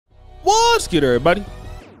What's good, everybody?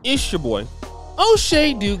 It's your boy,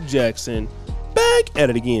 O'Shea Duke Jackson, back at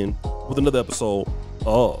it again with another episode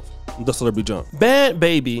of The Celebrity Jump. Bhad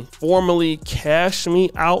Bhabie, formerly Cash Me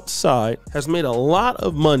Outside, has made a lot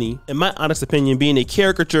of money, in my honest opinion, being a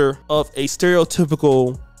caricature of a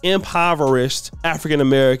stereotypical impoverished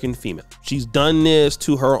African-American female. She's done this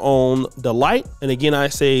to her own delight. And again, I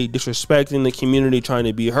say disrespecting the community, trying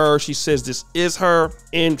to be her. She says this is her,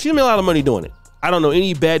 and she's made a lot of money doing it. I don't know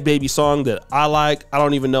any Bhad Bhabie song that I like. I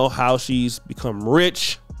don't even know how she's become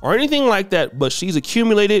rich or anything like that, but she's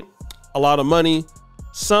accumulated a lot of money.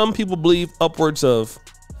 Some people believe upwards of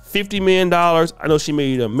 $50 million. I know she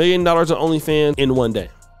made $1 million on OnlyFans in one day.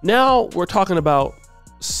 Now we're talking about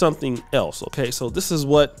something else. Okay, so this is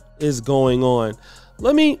what is going on.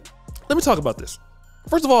 Let me talk about this.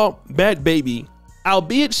 First of all, Bhad Bhabie,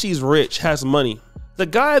 albeit she's rich, has money. The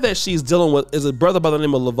guy that she's dealing with is a brother by the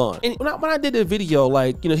name of Vaughn. And when I did the video,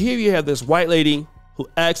 like, you know, here you have this white lady who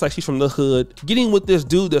acts like she's from the hood, getting with this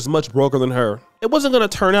dude that's much broker than her. It wasn't gonna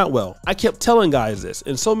turn out well. I kept telling guys this,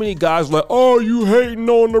 and so many guys were like, oh, you hating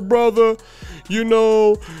on the brother. You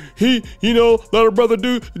know, let a brother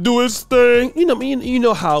do his thing. You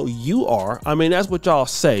know how you are. I mean, that's what y'all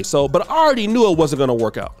say. So, but I already knew it wasn't gonna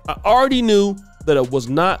work out. I already knew that it was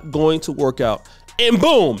not going to work out. And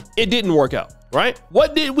boom, it didn't work out, right?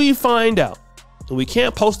 What did we find out? We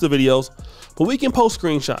can't post the videos, but we can post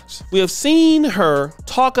screenshots. We have seen her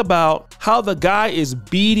talk about how the guy is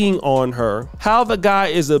beating on her, how the guy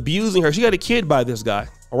is abusing her. She got a kid by this guy,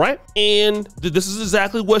 all right? And this is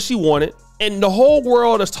exactly what she wanted. And the whole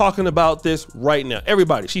world is talking about this right now.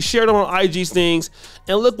 Everybody, she shared it on IG's things,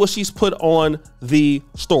 and look what she's put on the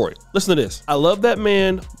story. Listen to this. I love that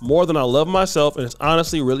man more than I love myself, and it's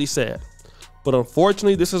honestly really sad. But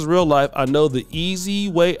unfortunately, this is real life. I know the easy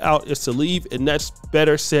way out is to leave, and that's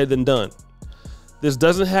better said than done. This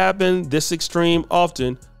doesn't happen this extreme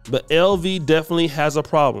often, but LV definitely has a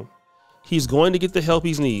problem. He's going to get the help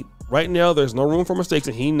he's need. Right now, there's no room for mistakes,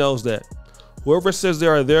 and he knows that. Whoever says they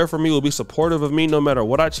are there for me will be supportive of me no matter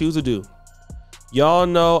what I choose to do. Y'all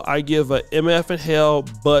know I give a MF in hell,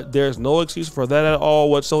 but there's no excuse for that at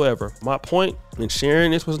all whatsoever. My point in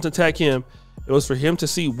sharing this wasn't to attack him. It was for him to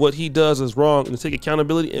see what he does is wrong and to take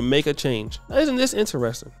accountability and make a change. Now, isn't this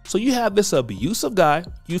interesting? So you have this abusive guy,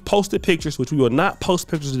 you've posted pictures, which we will not post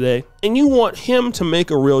pictures today, and you want him to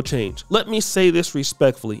make a real change. Let me say this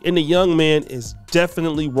respectfully, and the young man is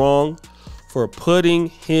definitely wrong for putting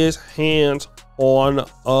his hands on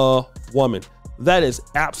a woman. That is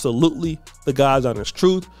absolutely the God's honest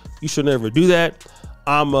truth. You should never do that.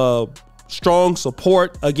 I'm a strong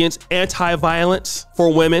support against anti-violence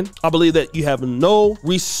for women. I believe that you have no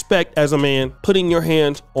respect as a man putting your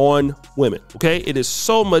hands on women, okay? It is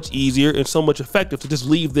so much easier and so much effective to just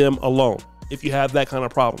leave them alone if you have that kind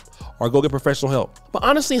of problem, or go get professional help. But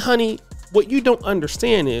honestly, honey, what you don't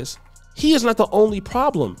understand is he is not the only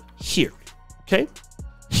problem here, okay?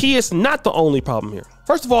 He is not the only problem here.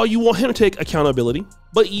 First of all, you want him to take accountability,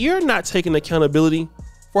 but you're not taking accountability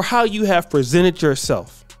for how you have presented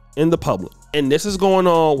yourself in the public. And this is going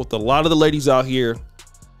on with a lot of the ladies out here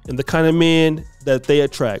and the kind of men that they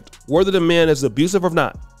attract, whether the man is abusive or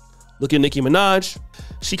not. Look at Nicki Minaj.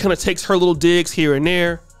 She kind of takes her little digs here and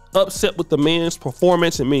there, upset with the man's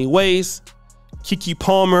performance in many ways. Keke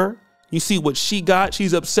Palmer, you see what she got.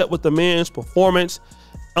 She's upset with the man's performance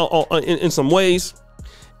in some ways.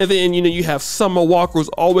 And then, you know, you have Summer Walker who's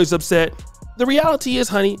always upset. The reality is,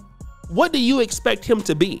 honey, what do you expect him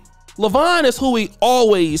to be? Vaughn is who he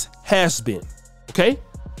always has been, okay?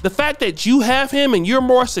 The fact that you have him and you're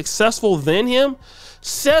more successful than him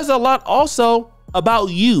says a lot also about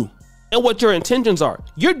you and what your intentions are.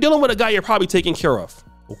 You're dealing with a guy you're probably taking care of,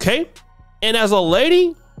 okay? And as a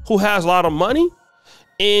lady who has a lot of money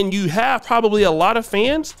and you have probably a lot of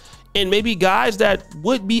fans and maybe guys that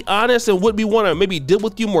would be honest and would be want to maybe deal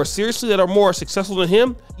with you more seriously, that are more successful than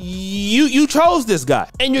him, you chose this guy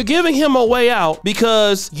and you're giving him a way out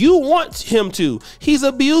because you want him to. He's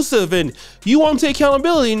abusive and you want him to take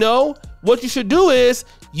accountability. No, what you should do is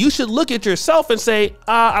you should look at yourself and say,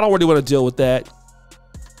 I don't really want to deal with that.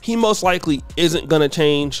 He most likely isn't gonna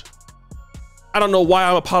change. I don't know why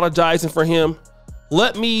I'm apologizing for him.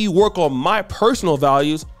 Let me work on my personal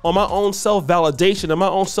values, on my own self-validation and my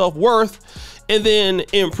own self-worth, and then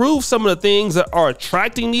improve some of the things that are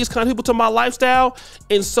attracting these kind of people to my lifestyle,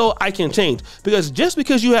 and so I can change. Because just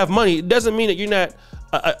because you have money, it doesn't mean that you're not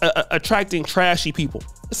attracting trashy people.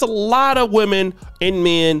 It's a lot of women and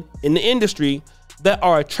men in the industry that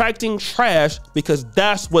are attracting trash because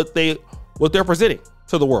that's what they're presenting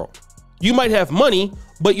to the world. You might have money,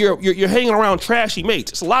 but you're hanging around trashy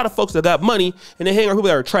mates. It's a lot of folks that got money and they hang around people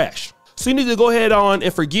that are trash. So you need to go ahead on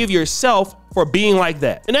and forgive yourself for being like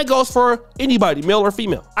that. And that goes for anybody, male or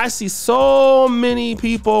female. I see so many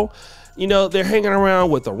people, you know, they're hanging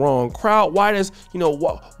around with the wrong crowd. Why does, you know,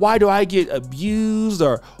 why do I get abused,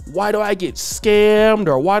 or why do I get scammed,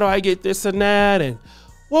 or why do I get this and that? And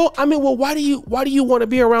well, I mean, well, why do you want to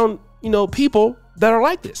be around, you know, people that are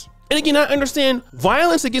like this? And again, I understand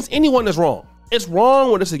violence against anyone is wrong. It's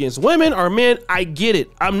wrong when it's against women or men. I get it.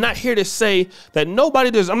 I'm not here to say that nobody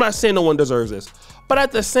does. I'm not saying no one deserves this. But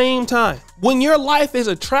at the same time, when your life is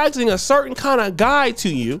attracting a certain kind of guy to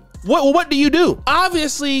you, what do you do?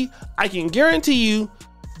 Obviously, I can guarantee you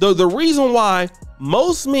the reason why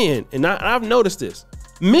most men, and I've noticed this,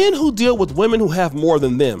 men who deal with women who have more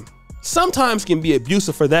than them sometimes can be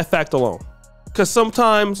abusive for that fact alone. Because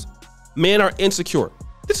sometimes men are insecure.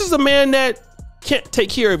 This is a man that can't take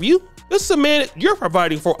care of you. This is a man that you're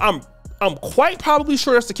providing for. I'm quite probably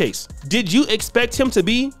sure that's the case. Did you expect him to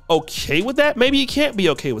be okay with that? Maybe he can't be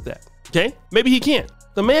okay with that, okay? Maybe he can't.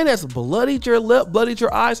 The man that's bloodied your lip, bloodied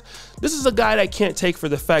your eyes, this is a guy that can't take for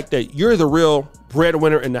the fact that you're the real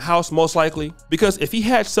breadwinner in the house, most likely, because if he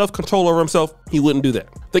had self-control over himself, he wouldn't do that.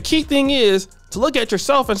 The key thing is to look at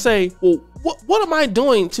yourself and say, well, what am I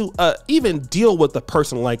doing to even deal with a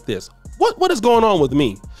person like this? What is going on with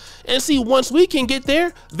me? And see, once we can get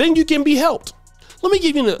there, then you can be helped. Let me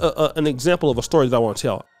give you an example of a story that I want to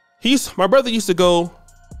tell. My brother used to go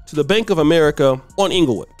to the Bank of America on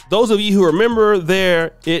Inglewood. Those of you who remember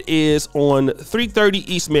there, it is on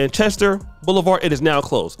 330 East Manchester Boulevard. It is now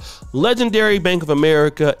closed. Legendary Bank of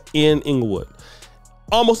America in Inglewood.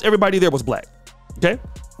 Almost everybody there was black, okay?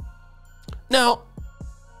 Now,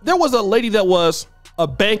 there was a lady that was a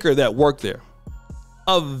banker that worked there.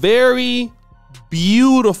 A very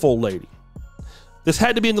beautiful lady. This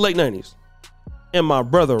had to be in the late 90s. And my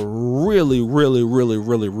brother really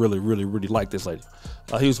liked this lady.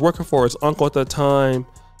 He was working for his uncle at the time.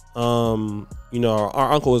 You know,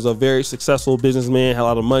 our uncle was a very successful businessman, had a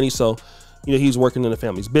lot of money. So, you know, he was working in the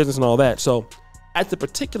family's business and all that. So at the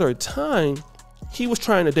particular time, he was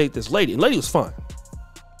trying to date this lady. And the lady was fine.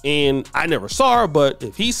 And I never saw her, but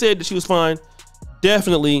if he said that she was fine,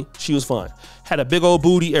 definitely she was fine. Had a big old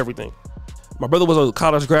booty, everything. My brother was a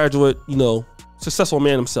college graduate, you know, successful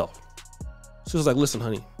man himself. She was like, listen,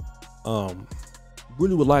 honey,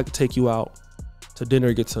 really would like to take you out to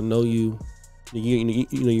dinner, get to know you. You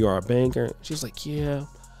know, you are a banker. She's like, yeah, you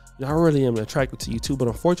know, I really am attracted to you too, but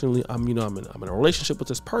unfortunately, I'm in a relationship with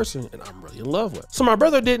this person and I'm really in love with. So my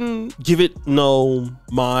brother didn't give it no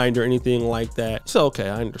mind or anything like that. So, okay,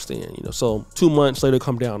 I understand, you know. So 2 months later,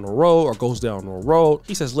 goes down the road.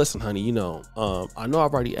 He says, listen, honey, you know, I know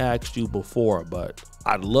I've already asked you before, but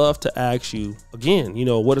I'd love to ask you again, you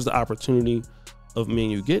know, what is the opportunity of me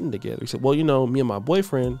and you getting together? He said, well, you know, me and my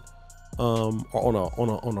boyfriend are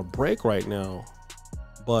on a break right now,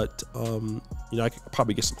 but you know, I could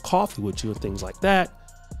probably get some coffee with you and things like that.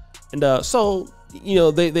 And so, you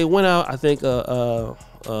know, they went out, I think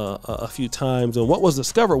a few times, and what was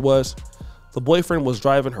discovered was the boyfriend was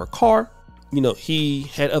driving her car. You know, he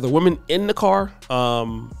had other women in the car.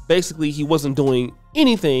 Basically, he wasn't doing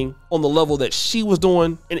anything on the level that she was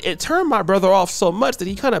doing. And it turned my brother off so much that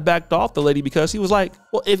he kind of backed off the lady, because he was like,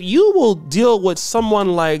 well, if you will deal with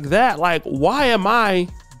someone like that, like, why am I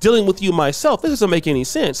dealing with you myself? This doesn't make any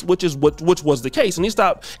sense, which was the case. And he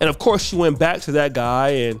stopped. And of course, she went back to that guy,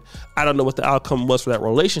 and I don't know what the outcome was for that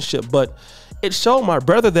relationship, but it showed my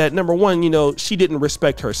brother that, number one, you know, she didn't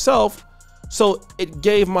respect herself. So it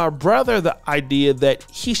gave my brother the idea that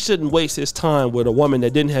he shouldn't waste his time with a woman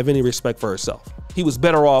that didn't have any respect for herself. He was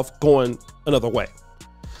better off going another way.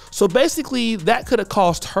 So basically, that could have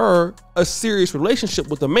cost her a serious relationship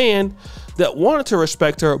with a man that wanted to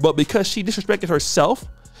respect her, but because she disrespected herself,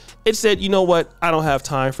 it said, you know what, I don't have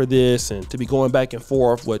time for this, and to be going back and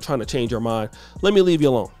forth with trying to change your mind. Let me leave you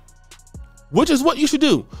alone. Which is what you should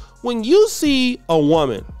do. When you see a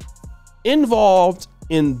woman involved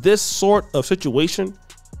in this sort of situation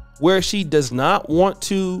where she does not want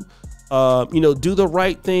to, you know, do the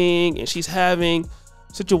right thing, and she's having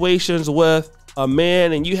situations with a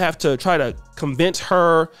man, and you have to try to convince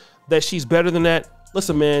her that she's better than that.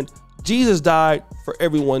 Listen, man, Jesus died for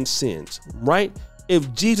everyone's sins, right?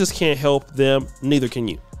 If Jesus can't help them, neither can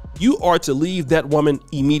you. You are to leave that woman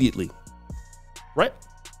immediately, right?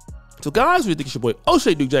 So guys, we think it's your boy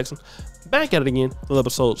O'Shea Duke Jackson, back at it again. Another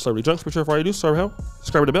episode of Celebrity Junks. Be sure before you do, subscribe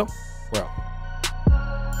to the bell. We're out.